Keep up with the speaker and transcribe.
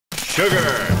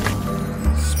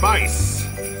sugar, spice,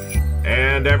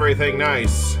 and everything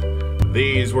nice.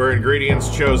 These were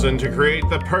ingredients chosen to create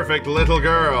the perfect little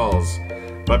girls.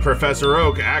 But Professor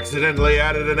Oak accidentally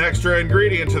added an extra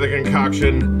ingredient to the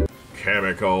concoction: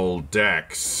 chemical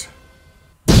Dex.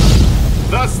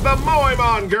 Thus the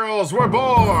Moemon girls were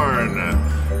born!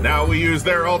 Now we use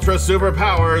their ultra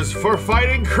superpowers for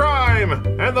fighting crime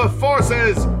and the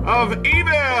forces of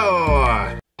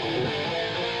evil!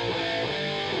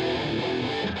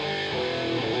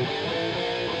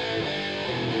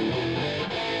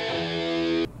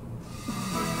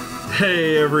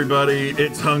 Hey everybody,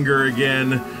 it's Hunger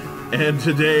again, and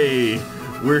today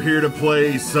we're here to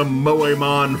play some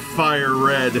Moemon Fire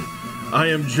Red. I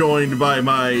am joined by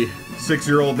my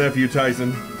 6-year-old nephew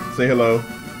Tyson. Say hello.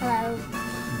 Hello.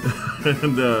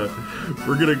 And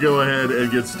we're gonna go ahead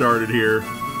and get started here.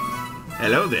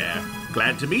 Hello there,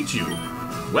 glad to meet you.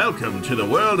 Welcome to the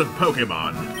world of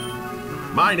Pokemon.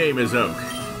 My name is Oak.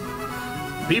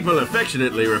 People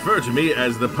affectionately refer to me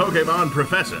as the Pokemon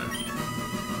Professor.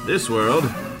 This world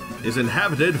is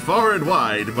inhabited far and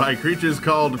wide by creatures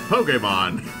called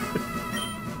Pokemon.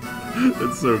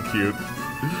 That's so cute.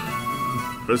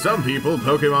 For some people,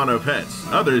 Pokemon are pets.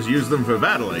 Others use them for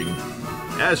battling.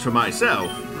 As for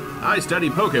myself, I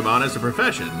study Pokemon as a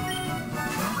profession.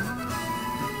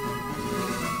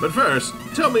 But first,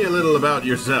 tell me a little about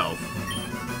yourself.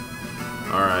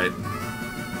 Alright.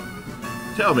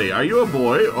 Tell me, are you a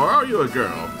boy or are you a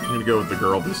girl? I'm gonna go with the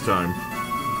girl this time.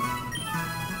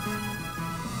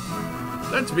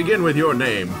 Let's begin with your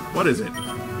name. What is it?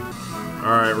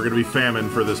 Alright, we're gonna be Famine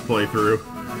for this playthrough.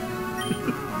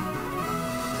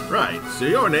 Right, so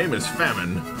your name is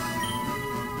Famine.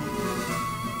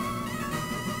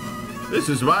 This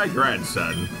is my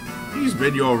grandson. He's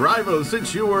been your rival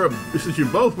since you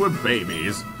both were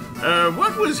babies.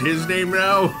 What was his name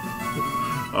now?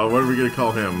 What are we gonna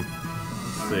call him?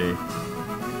 Let's see.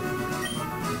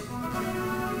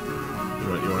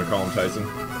 You wanna call him Tyson?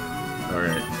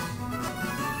 Alright.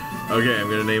 Okay, I'm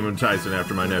gonna name him Tyson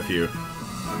after my nephew.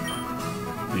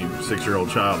 The 6-year-old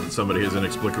child that somebody has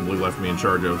inexplicably left me in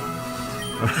charge of.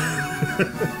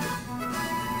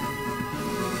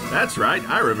 That's right,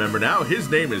 I remember now. His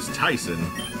name is Tyson.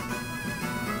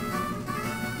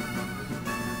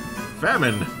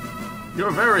 Famine,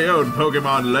 your very own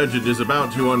Pokemon legend is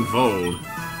about to unfold.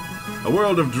 A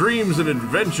world of dreams and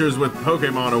adventures with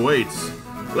Pokemon awaits.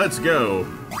 Let's go.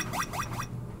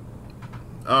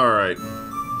 Alright.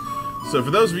 So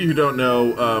for those of you who don't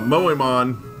know,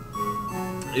 Moemon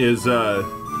is a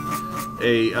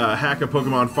hack of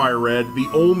Pokemon Fire Red. The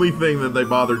only thing that they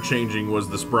bothered changing was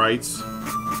the sprites.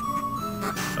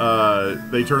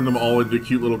 They turned them all into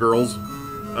cute little girls.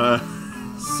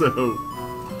 So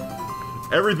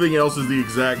everything else is the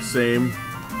exact same.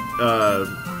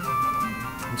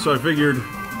 So I figured,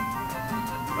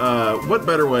 what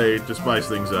better way to spice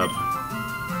things up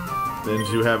than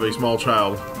to have a small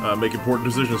child make important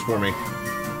decisions for me.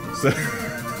 So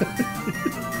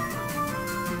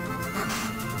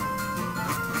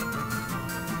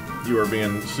you are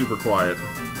being super quiet.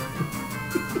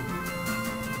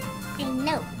 I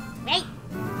know, right?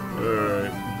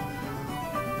 Alright.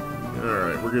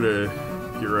 Alright, we're gonna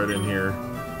get right in here.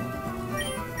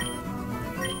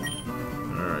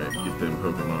 Alright, get them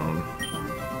Pokemon.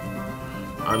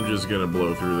 I'm just gonna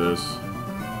blow through this.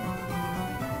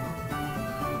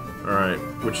 Alright,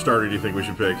 which starter do you think we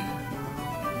should pick?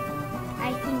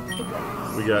 I think the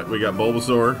grass. We got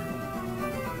Bulbasaur.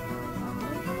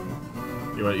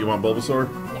 You want Bulbasaur?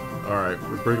 Yeah. Alright,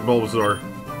 we're picking Bulbasaur.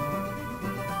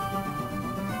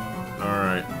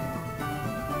 Alright.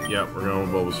 Yep, we're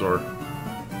going with Bulbasaur.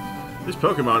 This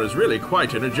Pokemon is really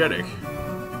quite energetic.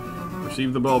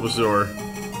 Receive the Bulbasaur.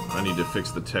 I need to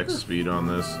fix the text speed on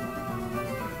this.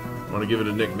 I want to give it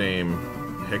a nickname.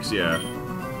 Hex yeah.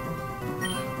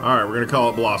 Alright, we're gonna call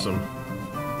it Blossom.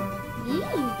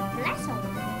 Blossom.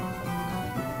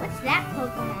 What's that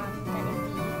Pokemon gonna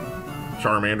be?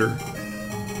 Charmander.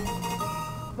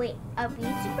 Wait, are we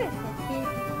super effective?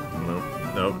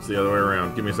 Nope, it's the other way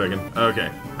around. Give me a second.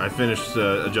 Okay, I finished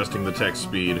adjusting the text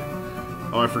speed.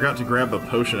 Oh, I forgot to grab the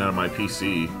potion out of my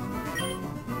PC.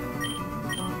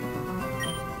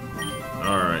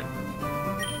 Alright.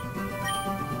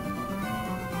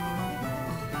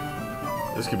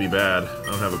 This could be bad. I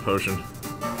don't have a potion.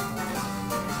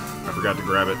 I forgot to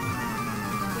grab it.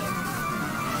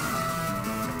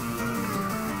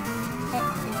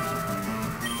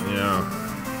 Yeah.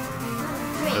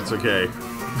 That's okay.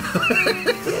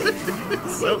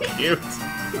 It's so cute.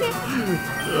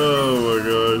 Oh my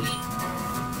gosh.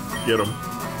 Get him.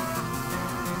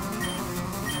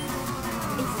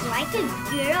 It's like like a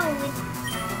girl with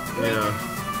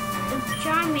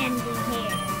Charmander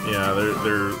hair. Yeah,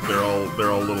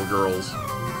 they're all little girls.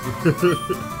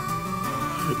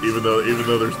 even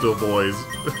though they're still boys.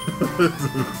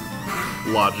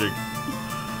 Logic.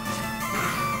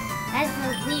 That's so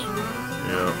weird.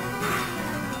 Yeah.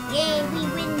 Yay, we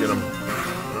win. Get him.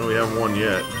 Well, we haven't won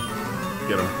yet.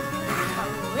 Get him.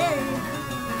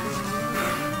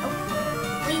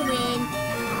 We win.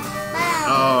 Wow.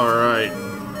 All right.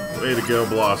 Way to go,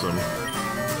 Blossom.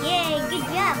 Yay, good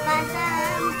job,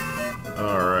 Blossom.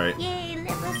 All right. Yay,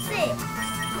 level 6.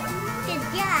 Good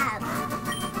job.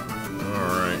 All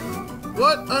right.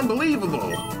 What?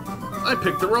 Unbelievable! I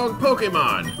picked the wrong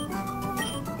Pokemon.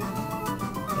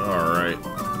 All right.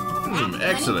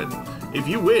 Excellent. If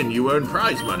you win, you earn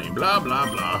prize money. Blah, blah,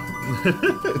 blah.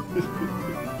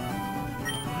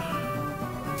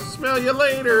 Smell you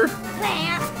later.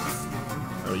 Plants.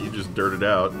 Oh, you just dirted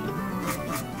out.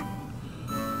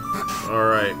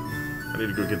 Alright. I need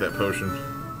to go get that potion.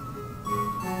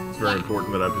 It's very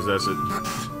important that I possess it.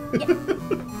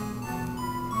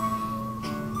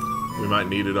 We might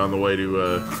need it on the way to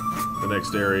the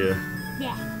next area.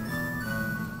 Yeah.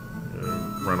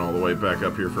 Run all the way back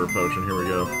up here for a potion. Here we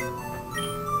go.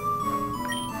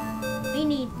 We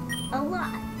need a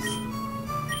lot.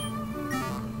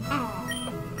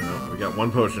 Well, we got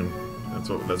one potion.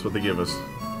 That's what they give us.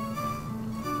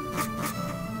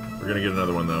 We're gonna get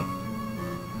another one though.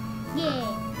 Yeah.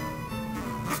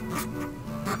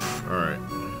 Alright.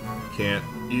 Can't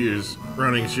use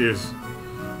running shoes.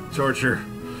 Torture.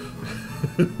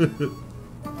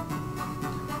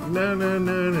 No, no,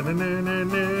 no, no, no, no, no,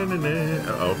 no, no.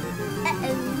 Uh-oh.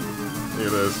 Uh-oh. Look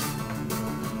at this.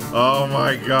 Oh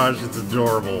my gosh, it's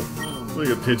adorable. Look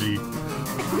at Pidgey.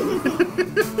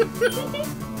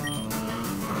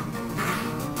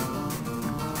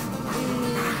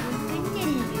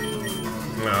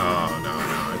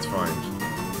 No, it's fine.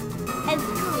 That's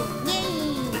cool.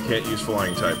 Yay. We can't use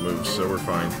flying type moves, so we're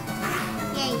fine.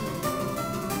 Yay.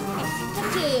 Let's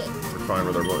catch it. We're fine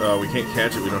with our... we can't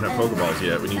catch it. We don't have Pokeballs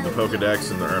yet. We need the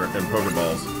Pokedex and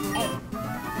Pokeballs.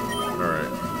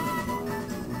 Alright.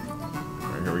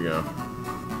 Alright, here we go.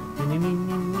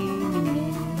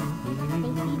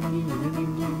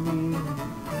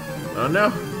 Oh no!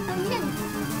 Oh no.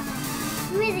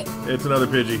 Who is it? It's another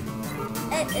Pidgey.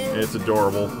 Uh-oh. It's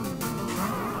adorable.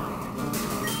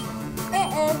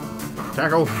 Uh-oh.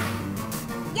 Tackle!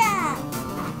 Yeah.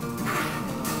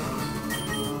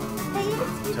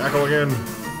 Tackle again.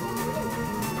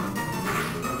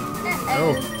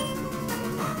 Uh-oh.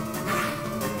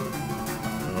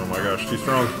 Oh my gosh, too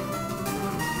strong.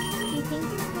 You think?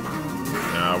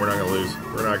 No, we're not gonna lose.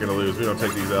 We're not gonna lose. We don't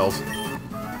take these L's.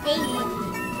 Yay.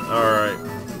 Alright.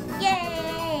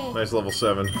 Yay. Nice level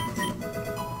 7.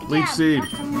 Good Leech job, Seed.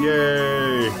 Blossom.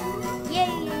 Yay! Yay.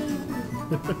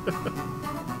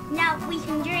 Now we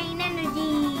can drain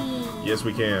energy. Yes,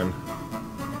 we can.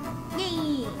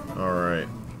 Yay. Alright.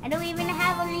 I don't even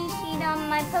have a leech seed on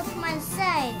my Pokemon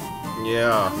side.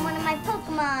 Yeah. On one of my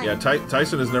Pokemon. Yeah,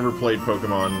 Tyson has never played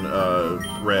Pokemon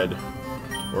Red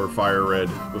or Fire Red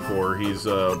before. He's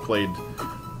played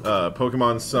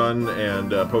Pokemon Sun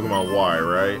and Pokemon Y,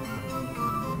 right?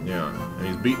 Yeah, and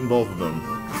he's beaten both of them.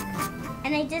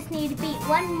 And I just need to beat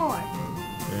one more.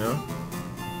 Yeah?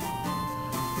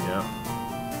 Yeah.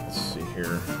 Let's see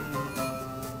here.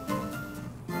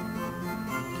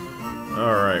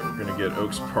 Alright, we're gonna get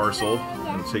Oak's parcel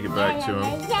and take it back to him.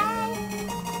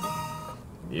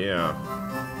 Yeah.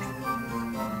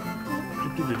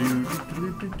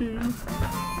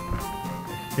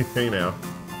 Hey now.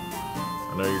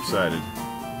 I know you're excited.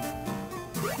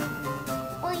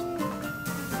 Boing.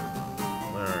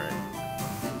 Alright.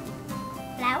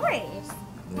 Flowers.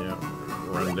 Yeah.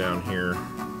 Run down here.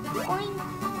 Boing.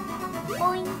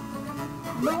 Boing.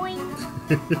 Boing.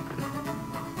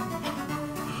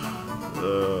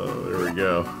 There we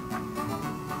go. I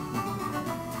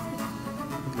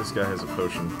think this guy has a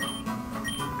potion.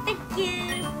 Thank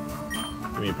you.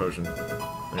 Give me a potion.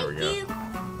 There we go. Thank you.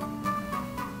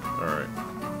 Alright.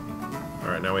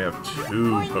 Alright, now we have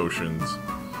 2 potions.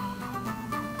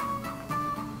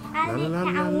 Alright,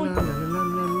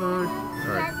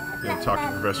 gonna talk to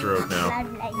Professor Oak now.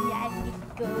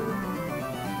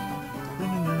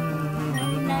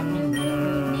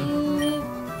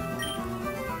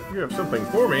 You have something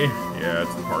for me? Yeah,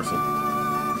 it's the parcel.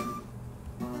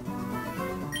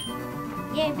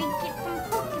 Yeah, we get some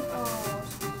Pokeballs.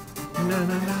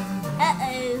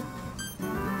 Uh-oh.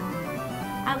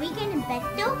 Are we gonna bet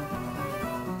though?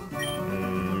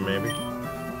 Maybe.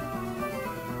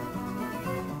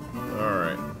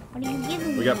 Alright. What are you giving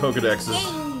me? We got Pokedexes. Yay!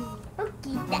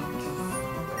 Pokedex.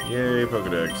 Yay,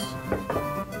 Pokedex.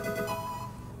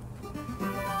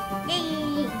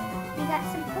 Yay! We got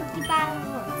some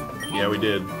Pokeballs. Yeah, we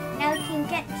did. Now we can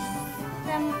get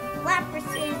some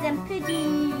Laprases and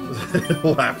Pidgeys.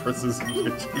 Laprases and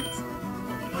Pidgeys.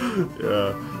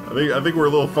 Yeah, I think we're a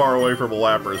little far away from a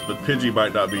Lapras, but Pidgey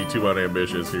might not be too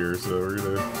unambitious here, so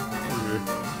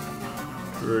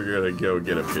we're gonna go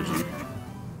get a Pidgey.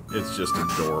 It's just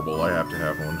adorable. I have to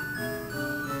have one.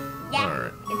 Yeah, all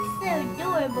right. It's so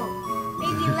adorable.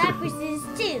 Maybe Laprases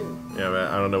too. Yeah, man,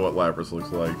 I don't know what Lapras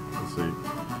looks like. Let's see.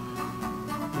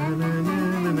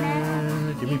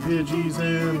 Give me Pidgeys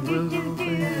and little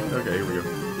things. Okay, here we go.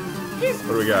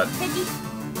 What do we got? Pidgey.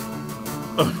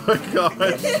 Oh my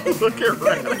gosh! Look at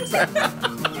Rattata.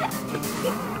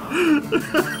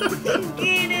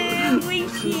 Get him,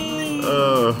 Wishy.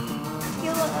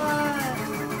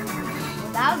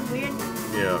 That was weird.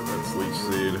 Yeah, that's Leech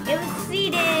Seed. It was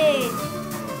seeded.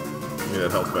 Give me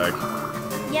that health back.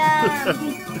 Yum.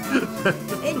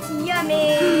 It's yummy.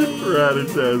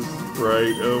 Rattata's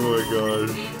right. Oh my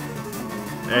gosh.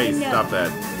 Hey, stop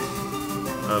that.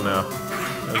 Oh no.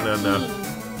 No.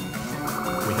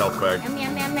 Give me health back. Yum,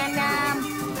 yum, yum, yum, yum.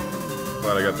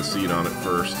 Glad I got the seed on it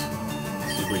first.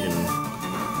 Let's see if we can...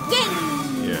 Yay!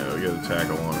 Yeah, we got a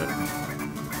tackle on it.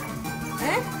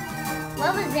 Huh?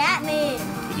 What was that mean?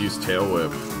 It used Tail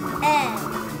Whip.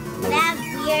 That's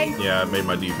weird. Yeah, it made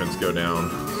my defense go down.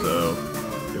 So,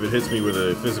 if it hits me with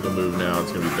a physical move now,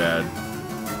 it's going to be bad.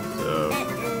 So,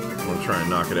 I'm going to try and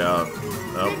knock it out.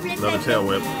 Oh, another Tail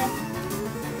Whip.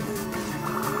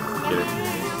 Get it.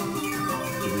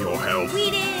 Give me your health.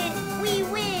 We did it! We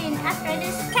win after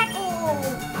this tackle!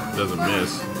 Doesn't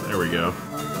miss. There we go.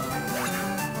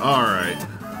 Alright.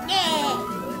 Yeah!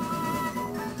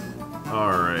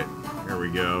 Alright. Here we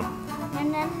go.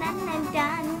 I'm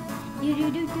done. Do do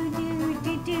do do do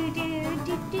do do do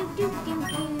do do do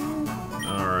do.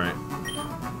 Alright.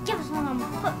 Give us one.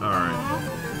 Alright.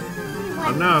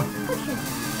 Oh no!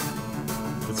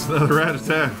 It's another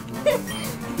Rattata.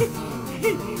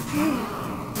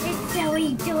 It's so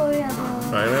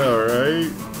adorable. I know,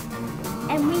 right?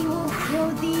 And we will kill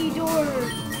the door.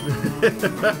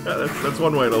 that's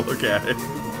one way to look at it.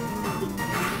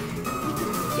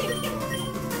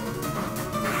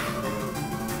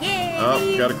 Yay!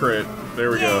 Oh, got a crit. There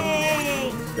we go.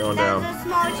 It's going down. There's a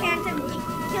small chance of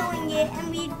killing it, and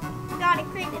we got a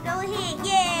crit. It'll hit.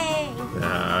 Yay!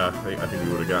 Nah, I think we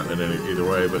would have gotten it either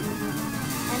way, but...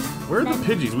 Where are the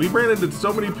Pidgeys? We ran into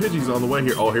so many Pidgeys on the way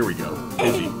here. Oh, here we go.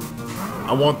 Pidgey.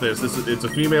 I want this. It's a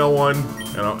female one,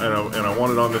 and I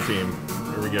want it on the team.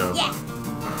 Here we go. Yeah.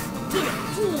 Get it,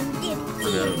 team. Get it,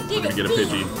 team. We're gonna get a Pidgey.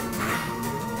 Do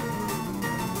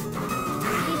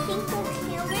you think we'll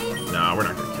kill it? Nah, we're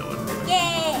not gonna kill it.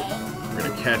 Yay! We're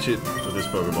gonna catch it with this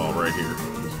Pokeball right here.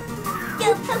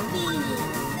 Go Pokey!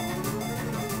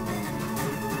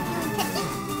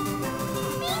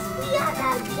 Please, we are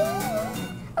the team.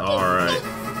 Alright.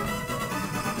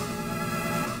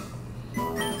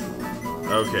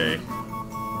 Okay.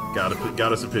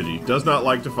 Got us a Pidgey. Does not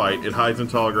like to fight. It hides in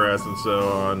tall grass and so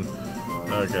on.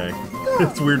 Okay.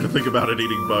 It's weird to think about it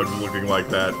eating bugs looking like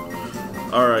that.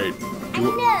 Alright.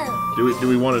 Do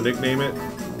we want to nickname it?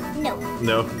 No.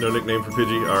 No? No nickname for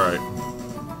Pidgey? Alright.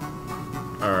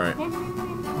 Alright.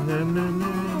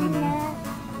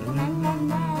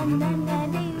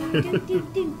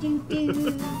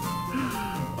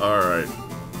 Alright.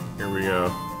 Here we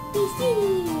go.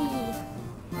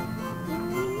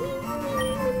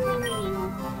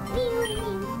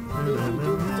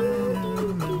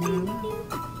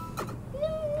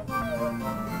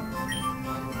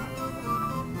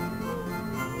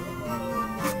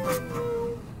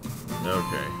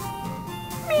 Okay.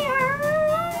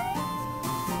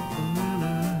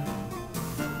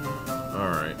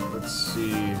 Alright, let's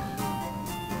see.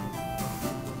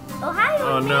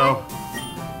 Oh no.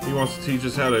 He wants to teach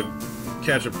us how to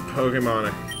catch a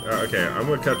Pokemon. Okay, I'm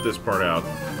gonna cut this part out.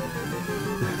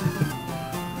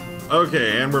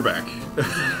 Okay, and we're back.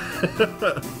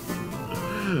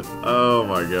 Oh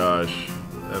my gosh.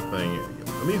 That thing.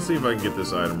 Let me see if I can get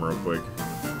this item real quick.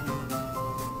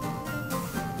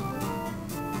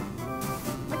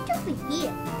 What's over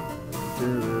here?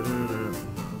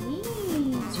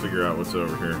 Let's figure out what's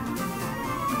over here.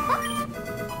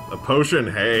 A potion.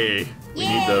 Hey, we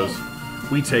need those.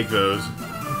 We take those.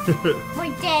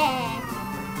 We're dead.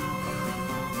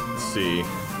 Let's see.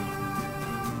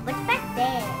 What's back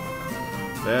there?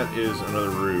 That is another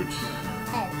route.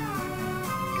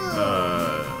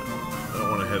 I don't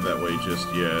want to head that way just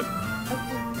yet.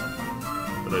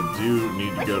 But I do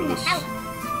need to go to this.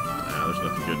 Nah, there's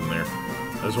nothing good in there.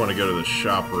 I just want to go to the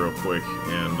shop real quick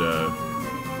and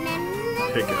No.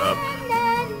 pick up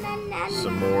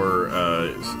some more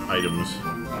items.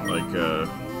 Like, go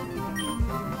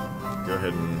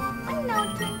ahead and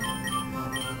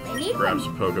grab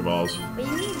some Pokeballs. We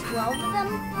need 12 of them?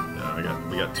 No,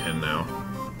 we got 10 now.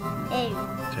 Hey.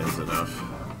 10's enough.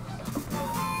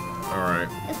 Alright.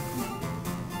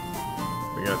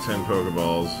 We got 10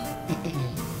 Pokeballs.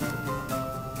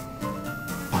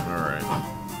 Alright.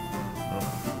 Oh.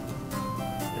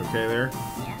 You okay there?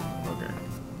 Yeah. Okay.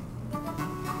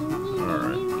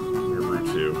 Alright. You're Route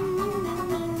 2.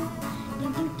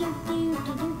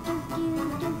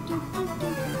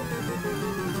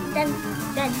 Dun,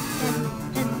 dun, dun,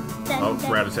 dun, dun, Oh, dun.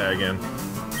 Rattata again.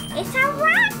 It's a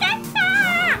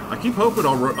Rattata! I keep hoping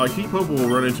we'll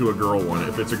run into a girl one.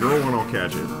 If it's a girl one, I'll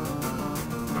catch it.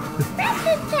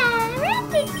 Rattata!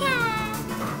 Rattata!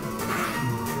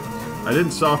 I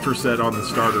didn't soft reset on the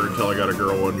starter until I got a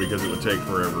girl one because it would take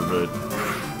forever, but...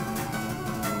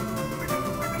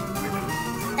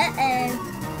 Uh-oh.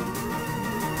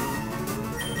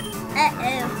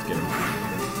 Uh-oh. Let's get him.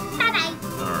 Bye-bye.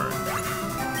 Alright.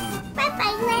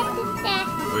 Bye-bye,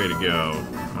 Rattata. Way to go.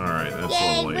 Alright, that's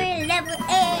Yay, lovely. we're level 8.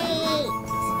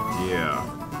 Yeah.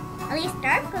 At least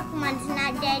our Pokemon's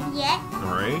not dead yet.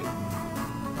 Alright.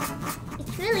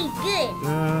 It's really good.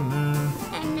 Na, na,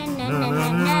 Na, na, na, na, na,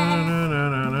 na, na, na,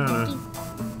 na, na, na.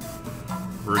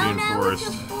 Viridian oh, no, Forest.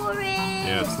 It's the forest.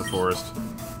 Yeah, it's the forest.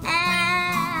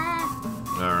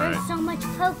 Ah, Alright. there's so much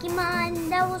Pokemon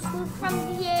that will swoop from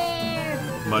the air.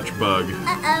 Much bug.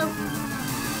 Uh-oh.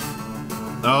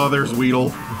 Oh, there's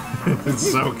Weedle.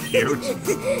 It's so cute.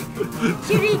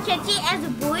 Should we catch it as a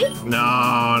boy? No,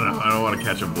 I don't want to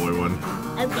catch a boy one.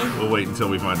 Okay. We'll wait until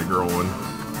we find a girl one.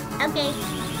 Okay.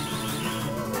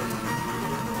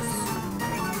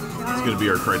 It's going to be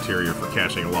our criteria for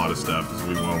catching a lot of stuff, is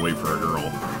we want to wait for a girl.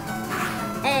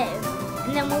 Oh.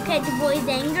 And then we'll catch boys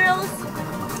and girls?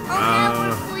 Oh, no,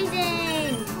 we're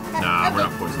poisoned. Nah, Okay. we're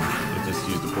not poisoned. It just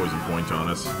used a poison point on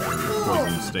us. Or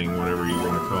poison sting, whatever you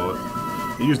want to call it.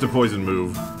 It used a poison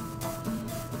move.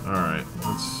 Alright,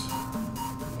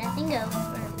 Nothing goes.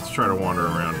 let's try to wander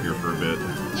around here for a bit.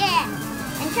 Yeah.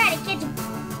 And try to catch a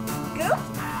girl?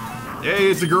 Hey,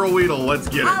 it's a girl Weedle. Let's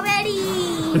get it. Already!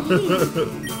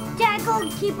 Jackal,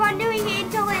 keep on doing it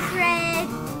until it's red.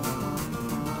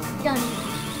 Done.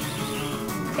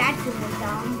 That's super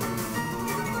dumb.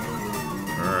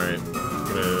 Alright,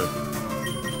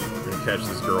 gonna catch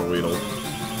this girl Weedle.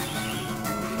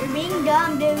 You're being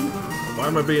dumb, dude. Why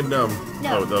am I being dumb?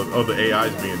 No. Oh, the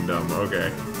AI's being dumb.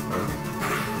 Okay.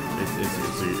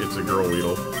 It's a girl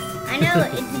Weedle. I know,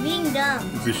 it's being dumb.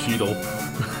 It's a Sheetle.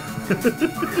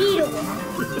 Beetle.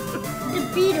 The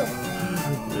beetle.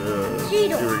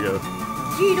 Cheetle. Here we go.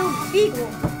 Cheetle Beagle.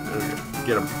 Okay.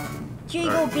 Get him.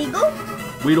 Cheegle Alright. Beagle?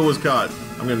 Weedle was caught.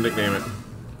 I'm gonna nickname it.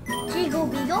 Cheegle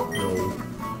Beagle? No.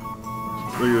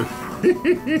 Look at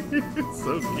it's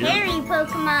so cute. Hairy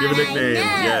Pokemon. Give a nickname. No.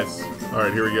 Yes.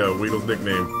 Alright, here we go. Weedle's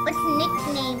nickname. What's the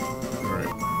nickname? Alright.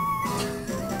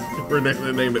 We're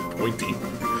gonna name it Pointy.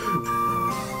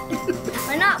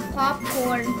 We're not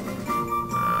popcorn.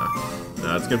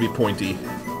 No, it's gonna be Pointy.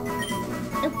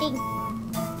 Okay.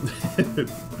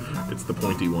 It's the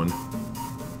pointy one.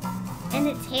 And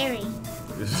it's hairy.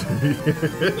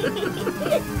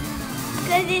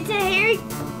 Because it's a hairy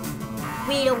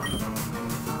Weedle.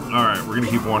 Alright, we're gonna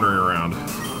keep wandering around.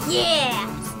 Yeah.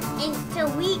 And so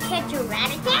we catch a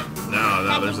Rattata?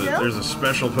 No, there's a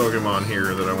special Pokemon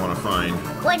here that I want to find.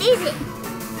 What is it?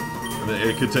 And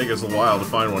it could take us a while to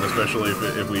find one, especially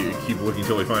if we keep looking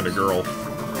till we find a girl.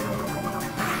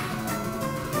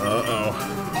 Uh-oh.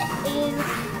 Uh-oh.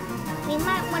 We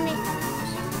might want to...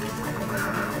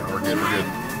 We're good, we're good.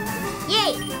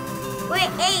 Yay! We're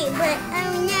 8, but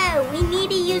oh no, we need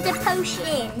to use a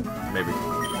potion. Maybe.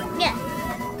 Yeah.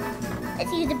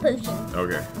 Let's use a potion.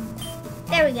 Okay.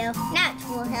 There we go. Now it's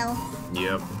full health.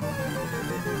 Yep.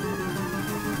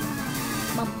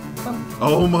 Bum, bum.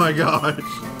 Oh my gosh!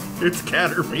 It's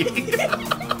Caterpie!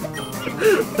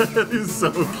 That is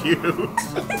so cute!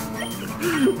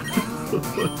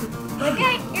 Look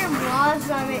at your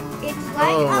blossom. It's like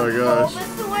Oh a my gosh.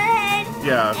 Bulbasaur head.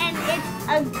 Yeah. And it's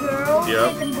a girl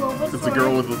Yep. with a Bulbasaur. It's a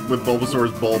girl with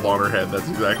Bulbasaur's bulb on her head, that's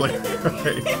exactly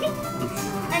right.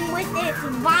 And with its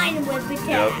vine whip attack.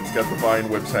 Yep, it's got the vine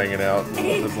whips hanging out,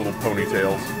 those little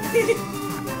ponytails.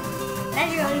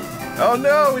 That's really... Oh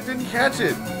no, it didn't catch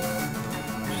it!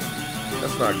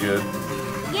 That's not good.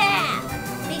 Yeah.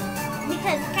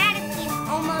 Because Caterpie is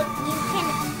almost... You can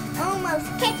almost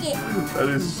catch it. That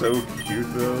is so cute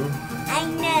though. I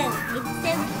know. It's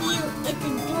so cute. It's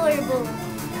adorable.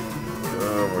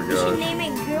 Oh my We should gosh. name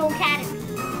it Girl Caterpie.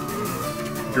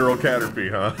 Girl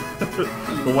Caterpie, huh?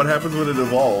 But what happens when it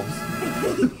evolves?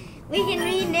 We can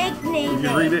rename We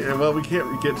can read it. Well, we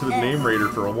can't get to the name raider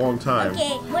for a long time.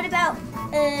 Okay, what about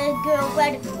Girl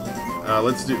Butterfly?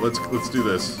 Let's do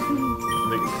this.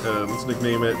 Let's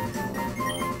nickname it.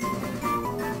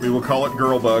 We will call it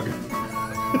Girl Bug.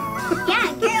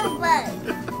 Yeah, Girl Bug.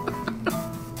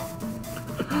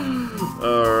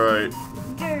 All right.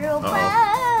 Girl Bug.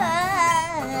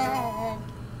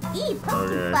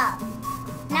 Pokeball.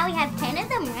 Now we have 10 of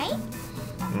them, right?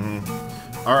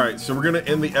 All right, so we're gonna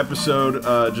end the episode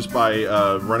just by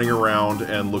running around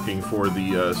and looking for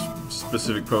the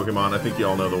specific Pokemon. I think you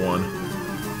all know the one.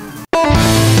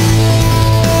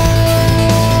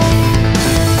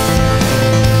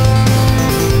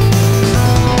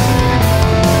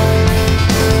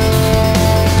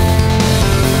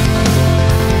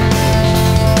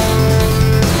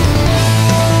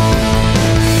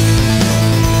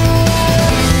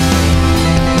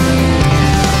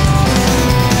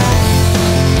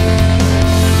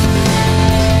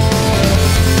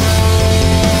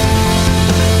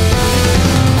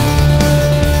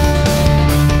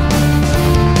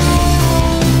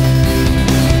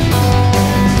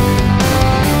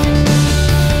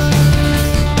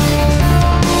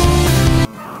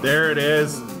 There it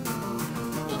is.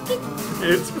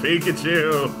 It's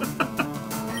Pikachu.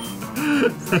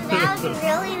 So that was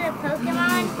really the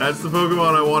Pokemon? That's the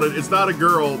Pokemon I wanted. It's not a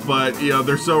girl, but you know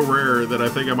they're so rare that I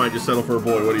think I might just settle for a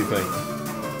boy. What do you think?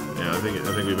 Yeah, I think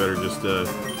we better just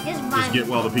get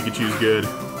while the Pikachu's good.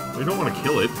 We don't want to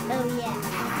kill it. Oh yeah.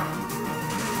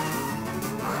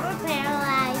 We're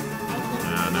paralyzed.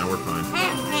 Nah, now we're fine.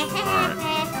 Alright.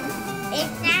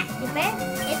 It's not super.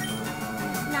 It's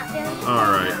not very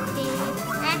Alright.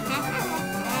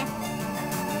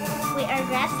 Wait, are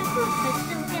grass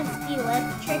supposed against the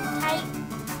electric type?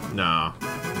 Nah,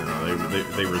 no,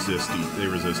 they resist it. They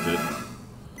resist it.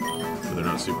 So they're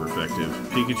not super effective.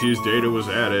 Pikachu's data was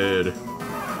added.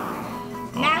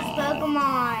 Mass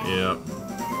Pokemon. Yep.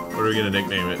 What are we gonna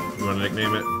nickname it? You want to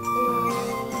nickname it?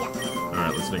 Yeah. All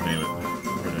right, let's nickname it.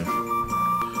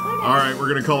 All right, we're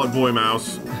gonna call it Boy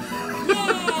Mouse. Yay! It's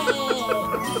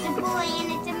a boy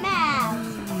and it's a mouse.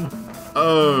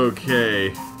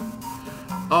 Okay.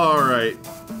 All right.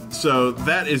 So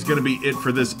that is going to be it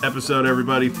for this episode,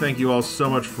 everybody. Thank you all so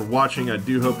much for watching. I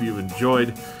do hope you've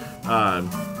enjoyed.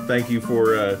 Thank you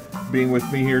for being with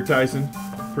me here, Tyson.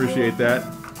 Appreciate that.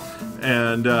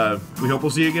 And we hope we'll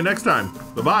see you again next time.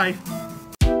 Bye-bye.